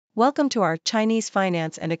Welcome to our Chinese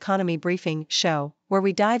Finance and Economy Briefing show, where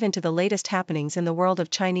we dive into the latest happenings in the world of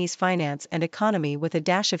Chinese finance and economy with a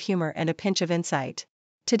dash of humor and a pinch of insight.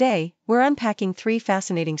 Today, we're unpacking three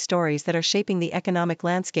fascinating stories that are shaping the economic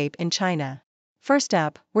landscape in China. First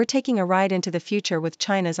up, we're taking a ride into the future with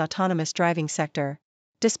China's autonomous driving sector.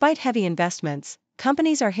 Despite heavy investments,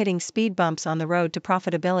 companies are hitting speed bumps on the road to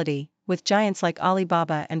profitability, with giants like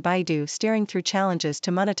Alibaba and Baidu steering through challenges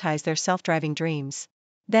to monetize their self-driving dreams.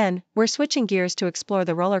 Then, we're switching gears to explore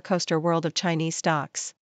the roller coaster world of Chinese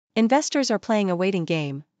stocks. Investors are playing a waiting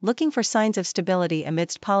game, looking for signs of stability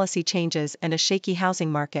amidst policy changes and a shaky housing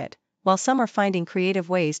market, while some are finding creative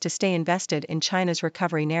ways to stay invested in China's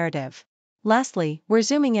recovery narrative. Lastly, we're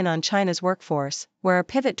zooming in on China's workforce, where a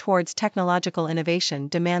pivot towards technological innovation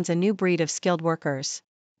demands a new breed of skilled workers.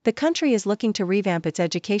 The country is looking to revamp its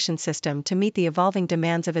education system to meet the evolving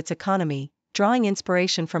demands of its economy, drawing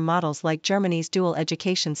inspiration from models like Germany's dual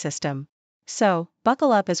education system. So,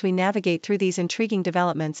 buckle up as we navigate through these intriguing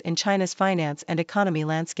developments in China's finance and economy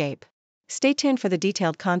landscape. Stay tuned for the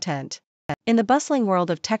detailed content. In the bustling world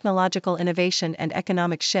of technological innovation and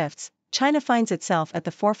economic shifts, China finds itself at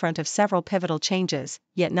the forefront of several pivotal changes,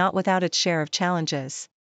 yet not without its share of challenges.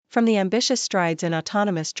 From the ambitious strides in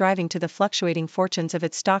autonomous driving to the fluctuating fortunes of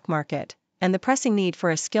its stock market, and the pressing need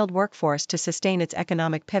for a skilled workforce to sustain its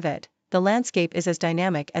economic pivot, the landscape is as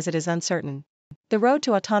dynamic as it is uncertain. The road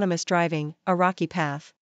to autonomous driving, a rocky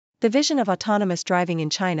path. The vision of autonomous driving in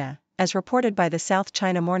China, as reported by the South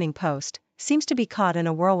China Morning Post, seems to be caught in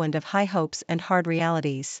a whirlwind of high hopes and hard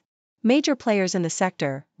realities. Major players in the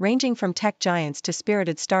sector, ranging from tech giants to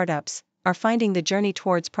spirited startups, are finding the journey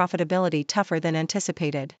towards profitability tougher than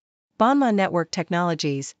anticipated. Banma Network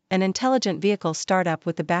Technologies, an intelligent vehicle startup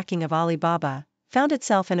with the backing of Alibaba, found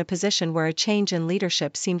itself in a position where a change in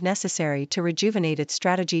leadership seemed necessary to rejuvenate its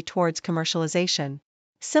strategy towards commercialization.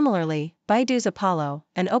 Similarly, Baidu's Apollo,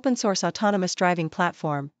 an open-source autonomous driving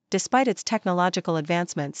platform, despite its technological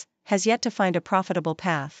advancements, has yet to find a profitable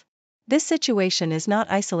path. This situation is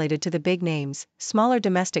not isolated to the big names. Smaller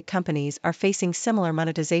domestic companies are facing similar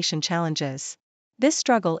monetization challenges. This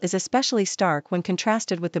struggle is especially stark when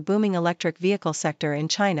contrasted with the booming electric vehicle sector in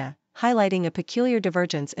China, highlighting a peculiar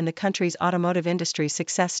divergence in the country's automotive industry's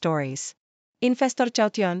success stories. Investor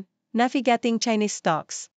Chaution, navigating Chinese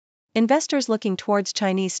stocks. Investors looking towards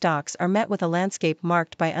Chinese stocks are met with a landscape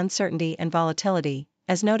marked by uncertainty and volatility,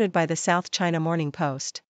 as noted by the South China Morning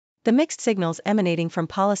Post. The mixed signals emanating from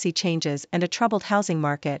policy changes and a troubled housing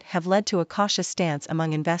market have led to a cautious stance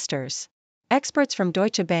among investors. Experts from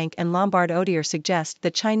Deutsche Bank and Lombard Odier suggest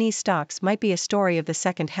that Chinese stocks might be a story of the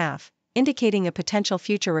second half, indicating a potential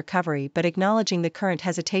future recovery but acknowledging the current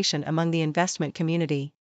hesitation among the investment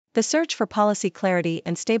community. The search for policy clarity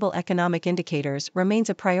and stable economic indicators remains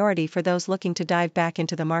a priority for those looking to dive back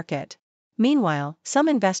into the market. Meanwhile, some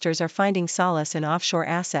investors are finding solace in offshore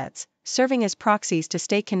assets, serving as proxies to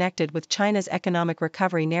stay connected with China's economic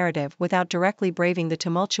recovery narrative without directly braving the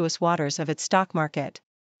tumultuous waters of its stock market.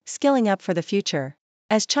 Skilling up for the future.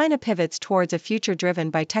 As China pivots towards a future driven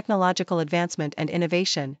by technological advancement and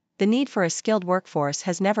innovation, the need for a skilled workforce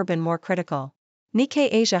has never been more critical. Nikkei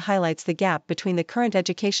Asia highlights the gap between the current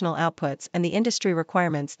educational outputs and the industry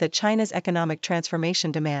requirements that China's economic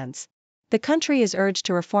transformation demands. The country is urged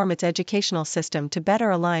to reform its educational system to better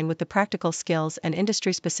align with the practical skills and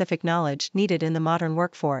industry-specific knowledge needed in the modern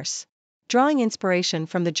workforce. Drawing inspiration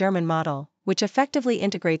from the German model, which effectively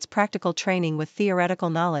integrates practical training with theoretical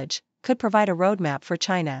knowledge, could provide a roadmap for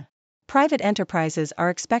China. Private enterprises are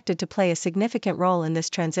expected to play a significant role in this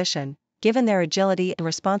transition, given their agility and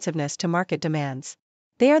responsiveness to market demands.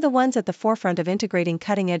 They are the ones at the forefront of integrating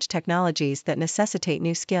cutting-edge technologies that necessitate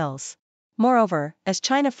new skills. Moreover, as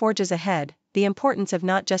China forges ahead, the importance of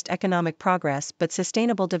not just economic progress but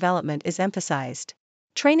sustainable development is emphasized.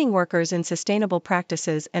 Training workers in sustainable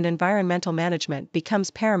practices and environmental management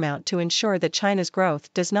becomes paramount to ensure that China's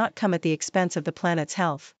growth does not come at the expense of the planet's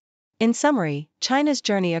health. In summary, China's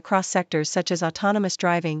journey across sectors such as autonomous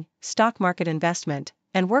driving, stock market investment,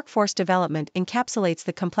 and workforce development encapsulates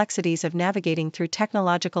the complexities of navigating through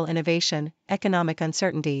technological innovation, economic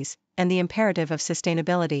uncertainties, and the imperative of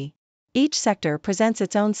sustainability. Each sector presents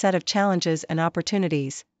its own set of challenges and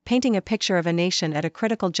opportunities, painting a picture of a nation at a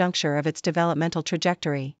critical juncture of its developmental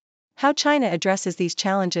trajectory. How China addresses these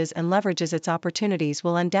challenges and leverages its opportunities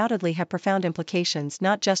will undoubtedly have profound implications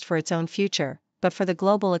not just for its own future, but for the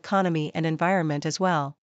global economy and environment as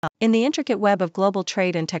well. In the intricate web of global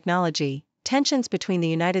trade and technology, tensions between the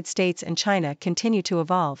United States and China continue to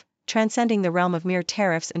evolve, transcending the realm of mere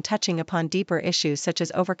tariffs and touching upon deeper issues such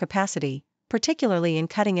as overcapacity, particularly in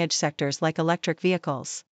cutting-edge sectors like electric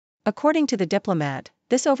vehicles. According to The Diplomat,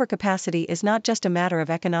 this overcapacity is not just a matter of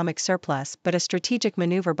economic surplus but a strategic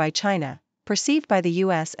maneuver by China, perceived by the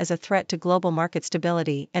US as a threat to global market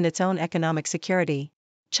stability and its own economic security.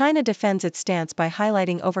 China defends its stance by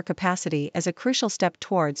highlighting overcapacity as a crucial step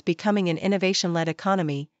towards becoming an innovation-led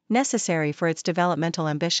economy, necessary for its developmental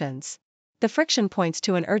ambitions. The friction points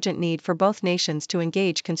to an urgent need for both nations to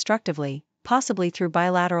engage constructively, possibly through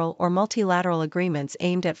bilateral or multilateral agreements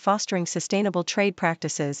aimed at fostering sustainable trade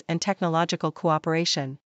practices and technological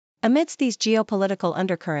cooperation. Amidst these geopolitical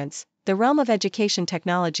undercurrents, the realm of education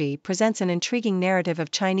technology presents an intriguing narrative of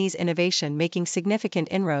Chinese innovation making significant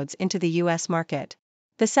inroads into the US market.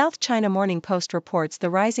 The South China Morning Post reports the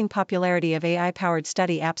rising popularity of AI-powered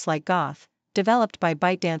study apps like Goth, developed by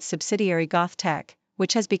ByteDance subsidiary Goth Tech,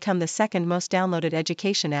 which has become the second most downloaded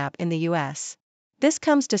education app in the US. This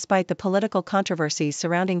comes despite the political controversies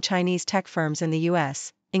surrounding Chinese tech firms in the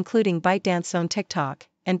US, including ByteDance's own TikTok,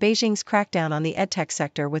 and Beijing's crackdown on the edtech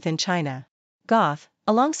sector within China. Goth,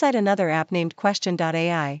 alongside another app named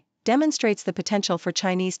Question.ai, demonstrates the potential for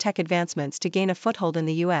Chinese tech advancements to gain a foothold in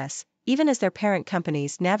the US, even as their parent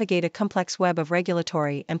companies navigate a complex web of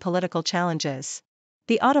regulatory and political challenges.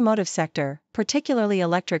 The automotive sector, particularly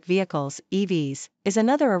electric vehicles, EVs, is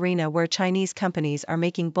another arena where Chinese companies are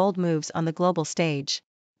making bold moves on the global stage.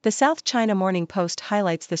 The South China Morning Post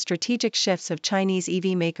highlights the strategic shifts of Chinese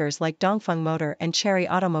EV makers like Dongfeng Motor and Chery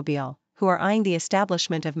Automobile, who are eyeing the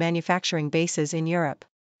establishment of manufacturing bases in Europe.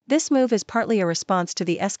 This move is partly a response to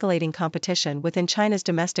the escalating competition within China's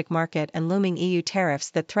domestic market and looming EU tariffs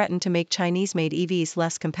that threaten to make Chinese-made EVs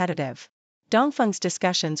less competitive. Dongfeng's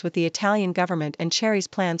discussions with the Italian government and Chery's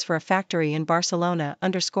plans for a factory in Barcelona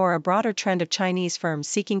underscore a broader trend of Chinese firms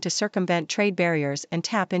seeking to circumvent trade barriers and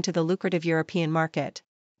tap into the lucrative European market.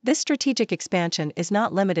 This strategic expansion is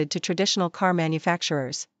not limited to traditional car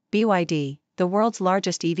manufacturers. BYD, the world's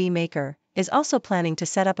largest EV maker, is also planning to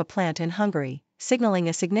set up a plant in Hungary, signaling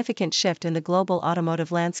a significant shift in the global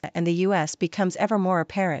automotive landscape, and the US becomes ever more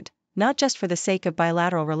apparent, not just for the sake of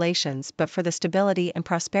bilateral relations but for the stability and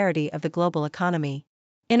prosperity of the global economy.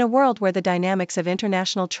 In a world where the dynamics of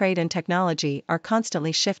international trade and technology are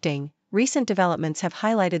constantly shifting, recent developments have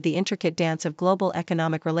highlighted the intricate dance of global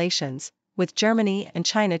economic relations, with Germany and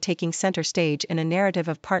China taking center stage in a narrative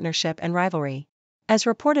of partnership and rivalry. As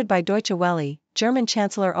reported by Deutsche Welle, German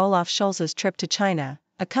Chancellor Olaf Scholz's trip to China,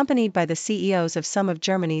 accompanied by the CEOs of some of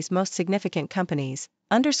Germany's most significant companies,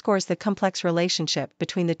 underscores the complex relationship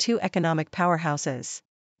between the two economic powerhouses.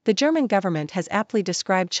 The German government has aptly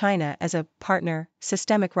described China as a partner,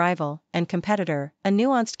 systemic rival, and competitor, a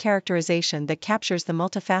nuanced characterization that captures the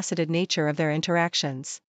multifaceted nature of their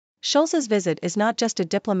interactions. Scholz's visit is not just a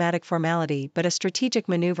diplomatic formality but a strategic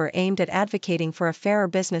maneuver aimed at advocating for a fairer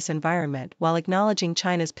business environment while acknowledging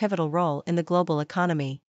China's pivotal role in the global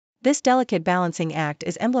economy. This delicate balancing act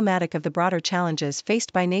is emblematic of the broader challenges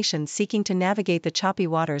faced by nations seeking to navigate the choppy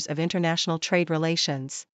waters of international trade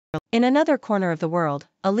relations. In another corner of the world,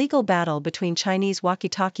 a legal battle between Chinese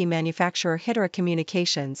walkie-talkie manufacturer Hitera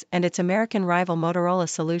Communications and its American rival Motorola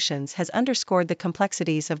Solutions has underscored the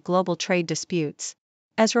complexities of global trade disputes.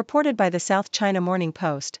 As reported by the South China Morning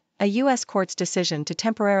Post, a U.S. court's decision to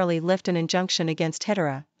temporarily lift an injunction against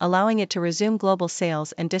Hitera, allowing it to resume global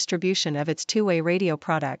sales and distribution of its two-way radio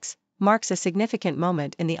products, marks a significant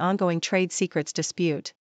moment in the ongoing trade secrets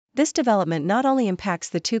dispute. This development not only impacts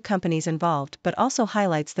the two companies involved but also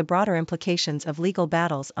highlights the broader implications of legal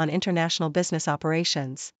battles on international business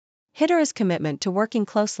operations. Hitera's commitment to working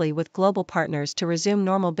closely with global partners to resume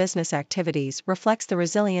normal business activities reflects the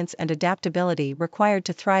resilience and adaptability required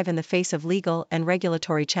to thrive in the face of legal and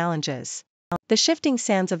regulatory challenges. The shifting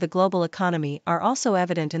sands of the global economy are also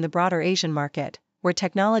evident in the broader Asian market, where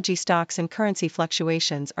technology stocks and currency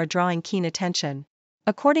fluctuations are drawing keen attention.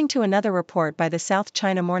 According to another report by the South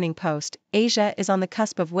China Morning Post, Asia is on the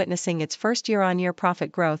cusp of witnessing its first year-on-year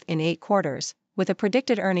profit growth in 8 quarters, with a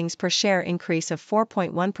predicted earnings per share increase of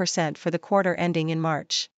 4.1% for the quarter ending in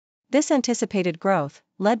March. This anticipated growth,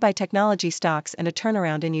 led by technology stocks and a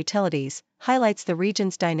turnaround in utilities, highlights the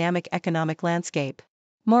region's dynamic economic landscape.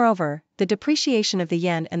 Moreover, the depreciation of the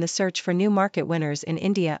yen and the search for new market winners in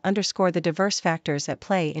India underscore the diverse factors at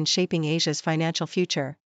play in shaping Asia's financial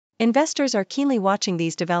future. Investors are keenly watching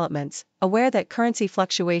these developments, aware that currency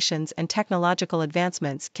fluctuations and technological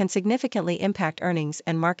advancements can significantly impact earnings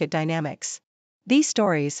and market dynamics. These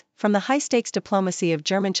stories, from the high-stakes diplomacy of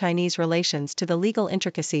German-Chinese relations to the legal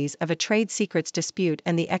intricacies of a trade secrets dispute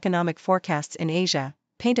and the economic forecasts in Asia,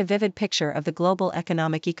 paint a vivid picture of the global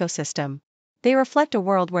economic ecosystem. They reflect a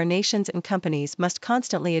world where nations and companies must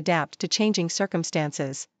constantly adapt to changing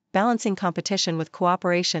circumstances, balancing competition with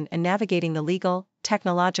cooperation and navigating the legal,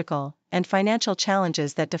 technological, and financial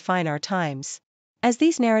challenges that define our times. As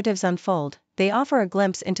these narratives unfold, they offer a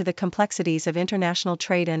glimpse into the complexities of international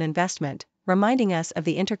trade and investment, reminding us of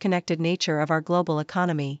the interconnected nature of our global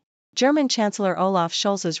economy. German Chancellor Olaf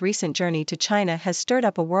Scholz's recent journey to China has stirred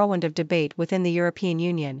up a whirlwind of debate within the European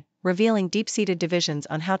Union, revealing deep-seated divisions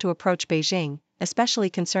on how to approach Beijing, especially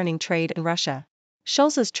concerning trade and Russia.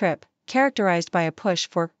 Scholz's trip, characterized by a push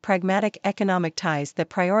for pragmatic economic ties that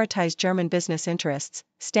prioritize German business interests,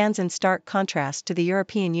 stands in stark contrast to the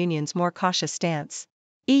European Union's more cautious stance.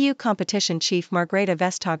 EU Competition Chief Margrethe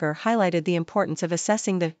Vestager highlighted the importance of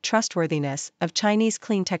assessing the trustworthiness of Chinese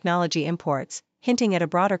clean technology imports, hinting at a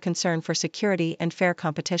broader concern for security and fair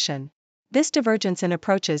competition. This divergence in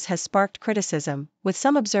approaches has sparked criticism, with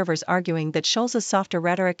some observers arguing that Scholz's softer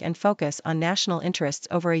rhetoric and focus on national interests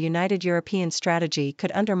over a united European strategy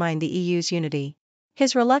could undermine the EU's unity.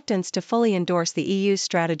 His reluctance to fully endorse the EU's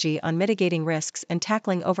strategy on mitigating risks and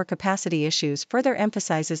tackling overcapacity issues further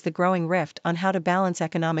emphasizes the growing rift on how to balance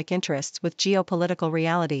economic interests with geopolitical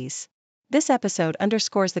realities. This episode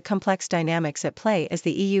underscores the complex dynamics at play as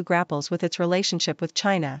the EU grapples with its relationship with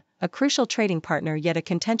China, a crucial trading partner yet a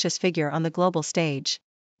contentious figure on the global stage.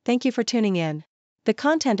 Thank you for tuning in. The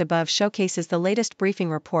content above showcases the latest briefing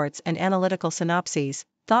reports and analytical synopses,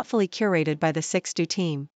 thoughtfully curated by the 6Do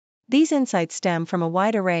team. These insights stem from a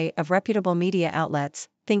wide array of reputable media outlets,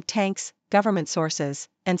 think tanks, government sources,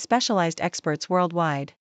 and specialized experts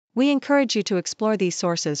worldwide. We encourage you to explore these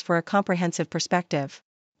sources for a comprehensive perspective.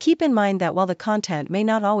 Keep in mind that while the content may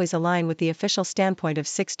not always align with the official standpoint of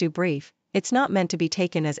 6Do Brief, it's not meant to be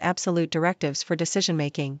taken as absolute directives for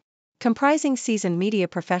decision-making. Comprising seasoned media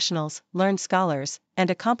professionals, learned scholars, and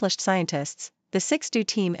accomplished scientists, the 6Do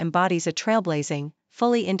team embodies a trailblazing,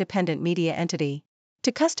 fully independent media entity.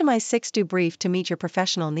 To customize 6Do Brief to meet your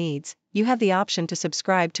professional needs, you have the option to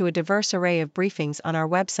subscribe to a diverse array of briefings on our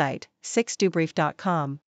website,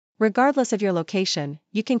 6dobrief.com. Regardless of your location,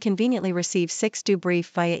 you can conveniently receive 6Do Brief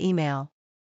via email.